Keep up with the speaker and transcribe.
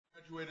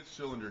graduated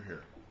cylinder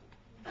here.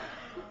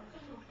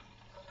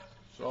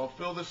 So I'll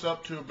fill this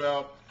up to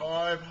about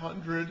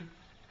 500. No,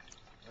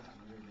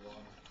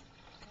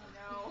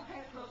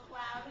 it's so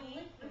cloudy.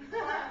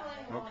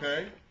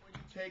 Okay.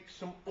 Take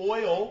some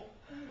oil,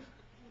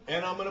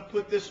 and I'm going to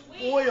put this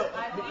oil.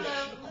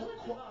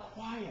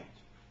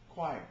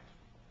 Quiet.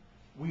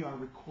 We are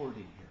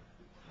recording here.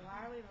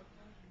 Why are we recording?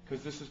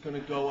 Because this is going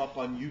to go up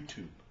on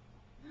YouTube.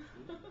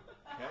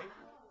 Okay?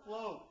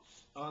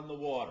 Floats on the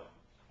water.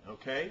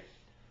 Okay?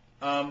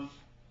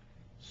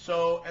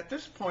 So at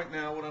this point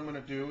now, what I'm going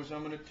to do is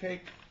I'm going to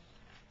take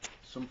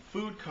some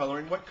food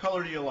coloring. What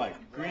color do you like?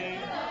 Green?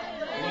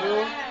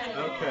 Blue?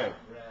 Okay.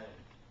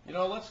 You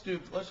know, let's do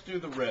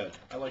the red.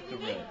 I like the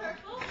red.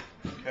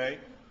 Okay?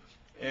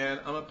 And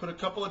I'm going to put a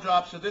couple of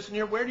drops of this in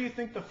here. Where do you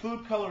think the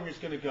food coloring is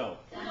going to go?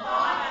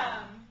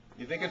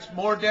 You think it's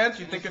more dense?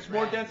 You think it's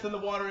more dense than the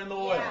water in the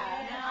oil?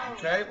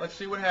 Okay, let's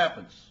see what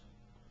happens.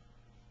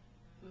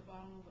 The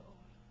bottom of the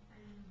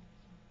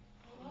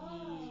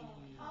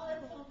Oh,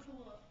 that's so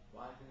cool. Oh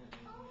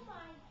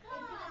my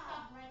god.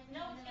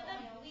 No, it's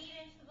gonna bleed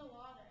into the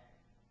water.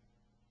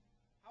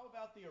 How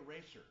about the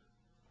eraser?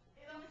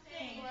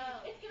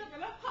 It's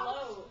gonna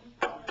float.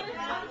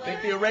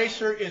 Think the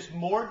eraser is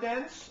more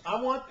dense?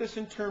 I want this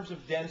in terms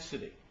of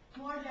density.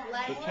 More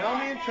dense. So tell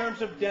me in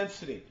terms of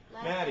density.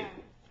 Maddie.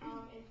 It's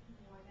more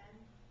dense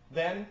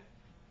Then? than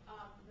the oil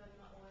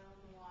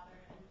and the water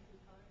and the food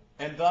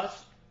coloring. And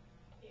thus?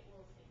 It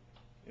will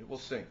sink. It will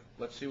sink.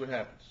 Let's see what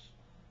happens.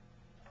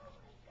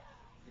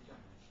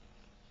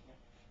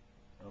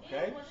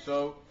 Okay,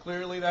 so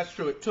clearly that's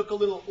true. It took a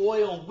little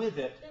oil with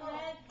it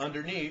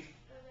underneath.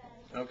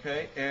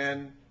 Okay,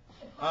 and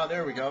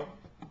there we go.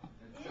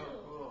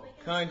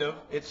 Kind of.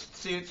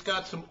 It's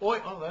got some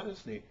oil. Oh, that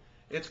is neat.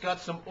 It's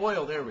got some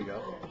oil. There we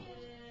go.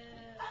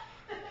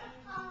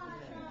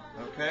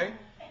 Okay.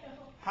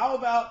 How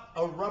about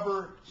a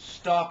rubber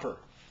stopper?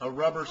 A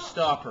rubber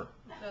stopper.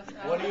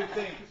 What do you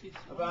think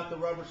about the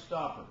rubber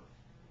stopper?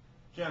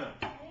 Jenna?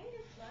 I think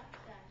it's less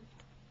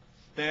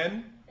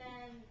Then? than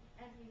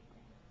everything.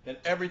 Then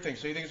everything.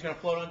 So you think it's going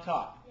to float on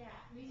top?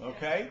 Yeah.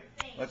 Okay.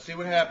 Let's see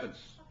what happens.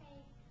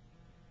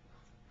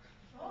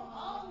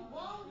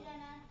 Whoa,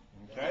 Jenna.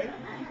 Okay.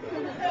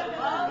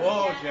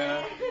 Whoa,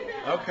 Jenna.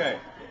 Okay.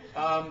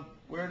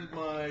 Where did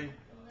my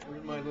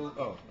little?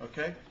 Oh,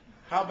 okay.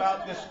 How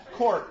about this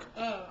cork?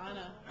 Oh, I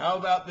know. How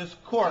about this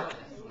cork?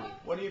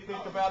 What do you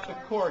think about the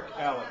cork,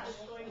 Alex?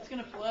 It's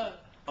going to float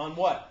On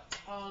what?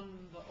 on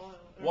the oil.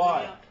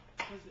 Why?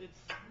 Because it's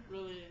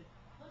really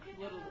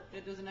little.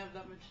 It doesn't have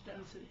that much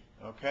density.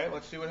 Okay,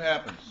 let's see what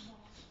happens.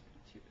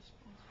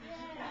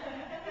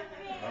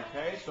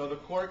 Okay, so the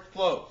cork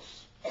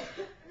floats.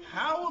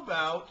 How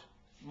about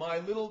my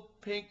little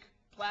pink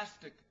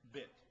plastic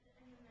bit?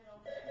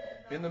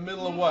 In the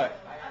middle of what?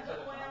 The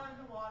oil and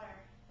the water.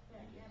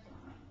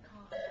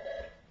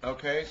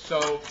 Okay,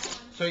 so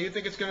you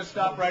think it's going to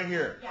stop right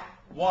here? Yeah.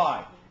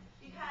 Why?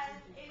 Because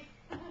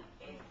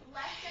it's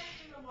less dense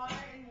than the water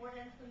and more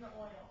dense than the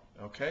oil.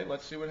 Okay,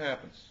 let's see what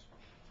happens.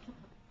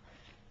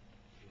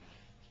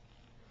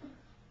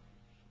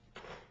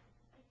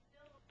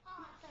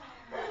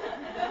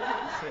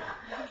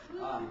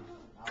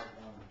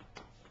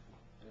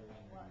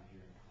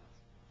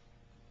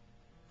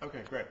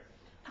 Okay, great.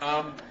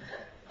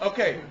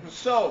 Okay,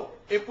 so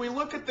if we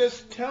look at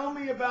this, tell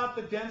me about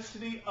the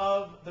density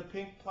of the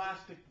pink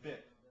plastic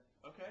bit.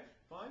 Okay,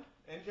 fine.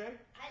 NJ?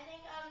 I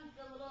think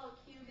the little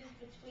cube is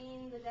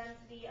between the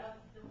density of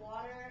the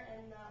water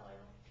and the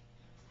oil.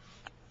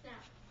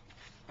 Snap.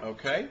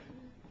 Okay.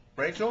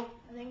 Rachel?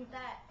 I think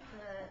that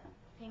the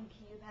pink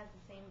cube has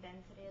the same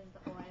density as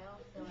the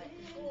oil, so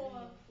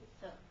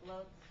it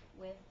floats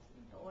with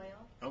the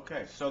oil.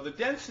 Okay, so the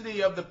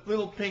density of the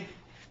little pink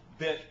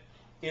bit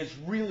is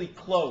really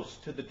close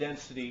to the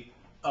density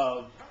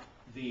of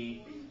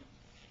the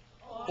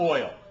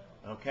oil.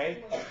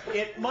 Okay?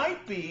 It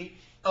might be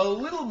a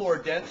little more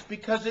dense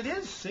because it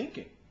is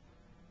sinking.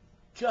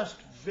 Just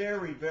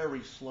very,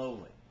 very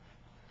slowly.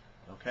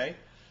 Okay?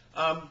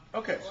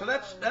 Okay, so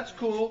that's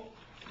cool.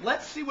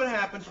 Let's see what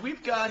happens.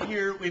 We've got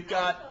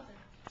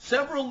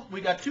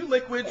two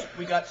liquids,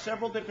 we got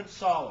several different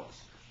solids.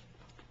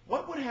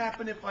 What would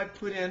happen if I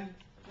put in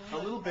a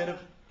little bit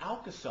of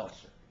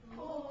Alka-Seltzer?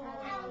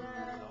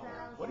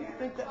 What do you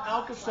think the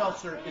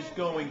Alka-Seltzer is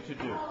going to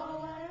do?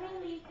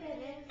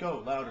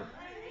 Go, louder.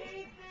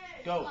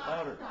 Go,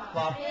 louder.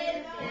 Plop.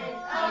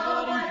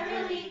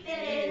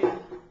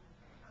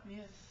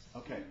 Yes.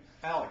 Okay,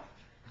 Alec.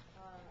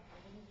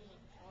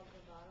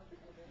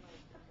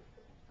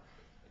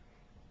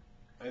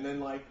 And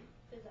then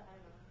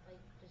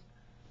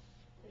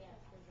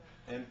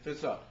and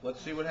fizz up.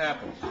 Let's see what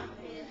happens.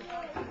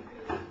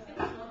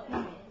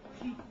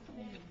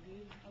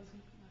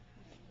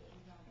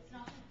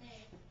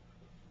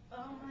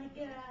 Oh my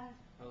god.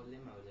 Holy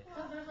moly.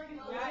 So there's like a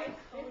giant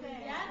finger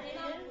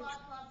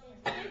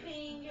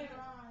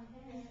on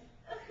it.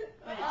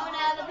 Oh,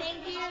 now the pink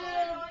cube.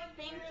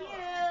 Pink cube.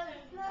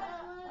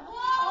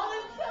 Whoa,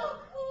 that's so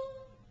cool.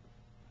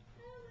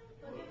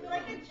 It's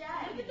like a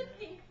jet. Look at the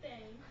pink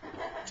thing.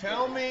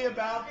 Tell me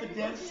about the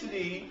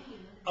density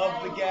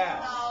of the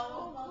gas.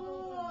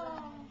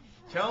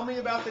 Tell me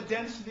about the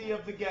density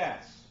of the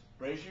gas.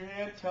 Raise your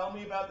hand. Tell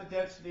me about the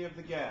density of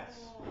the gas.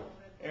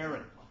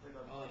 Aaron.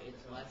 Oh,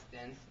 it's less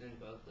dense than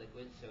both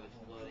liquids, so it's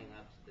floating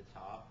up to the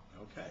top.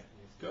 Okay,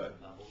 good.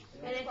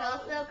 But it's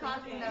also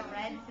causing the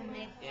red to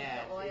mix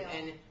Yeah, with the oil.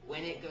 and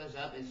when it goes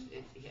up,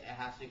 it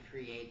has to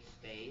create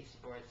space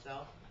for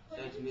itself, so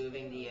it's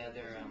moving the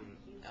other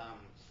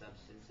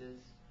substances.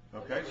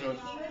 Okay, so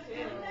it's,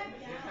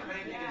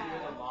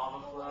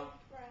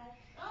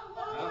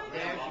 Oh,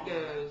 there she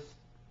goes.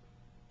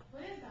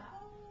 What is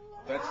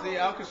that? that's the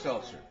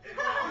Alka-Seltzer.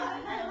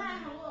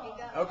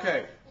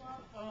 Okay.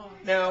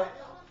 Now,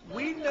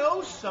 we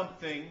know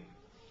something.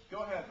 Go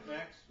ahead,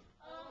 Max.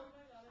 No,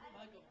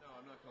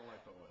 I'm not going to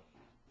light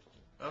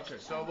the oil. Okay,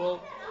 so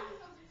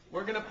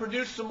we're going to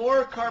produce some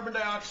more carbon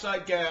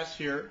dioxide gas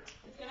here.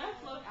 It's gonna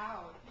float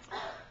out.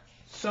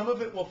 Some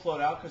of it will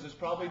float out because it's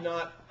probably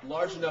not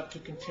large enough to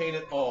contain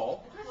it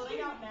all. It's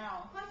floating out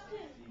now.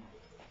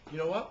 You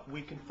know what?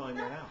 We can find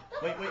that out.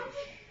 Wait.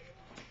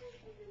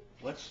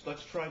 Let's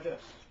try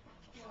this.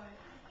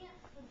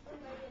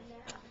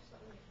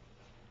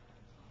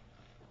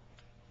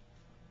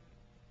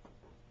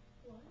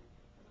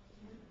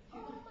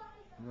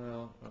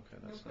 No, okay,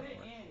 that's Put not it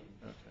right.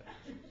 in.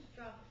 Okay.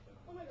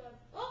 Oh my god.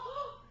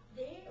 Oh!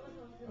 There.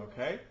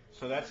 Okay,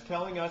 so that's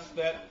telling us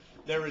that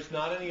there is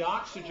not any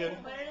oxygen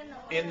Put it in the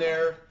oil. in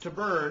there to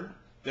burn.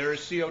 There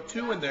is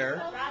CO2 in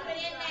there. Rub it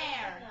in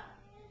there.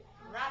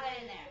 Rub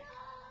it in there.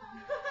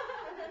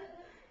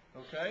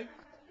 Okay?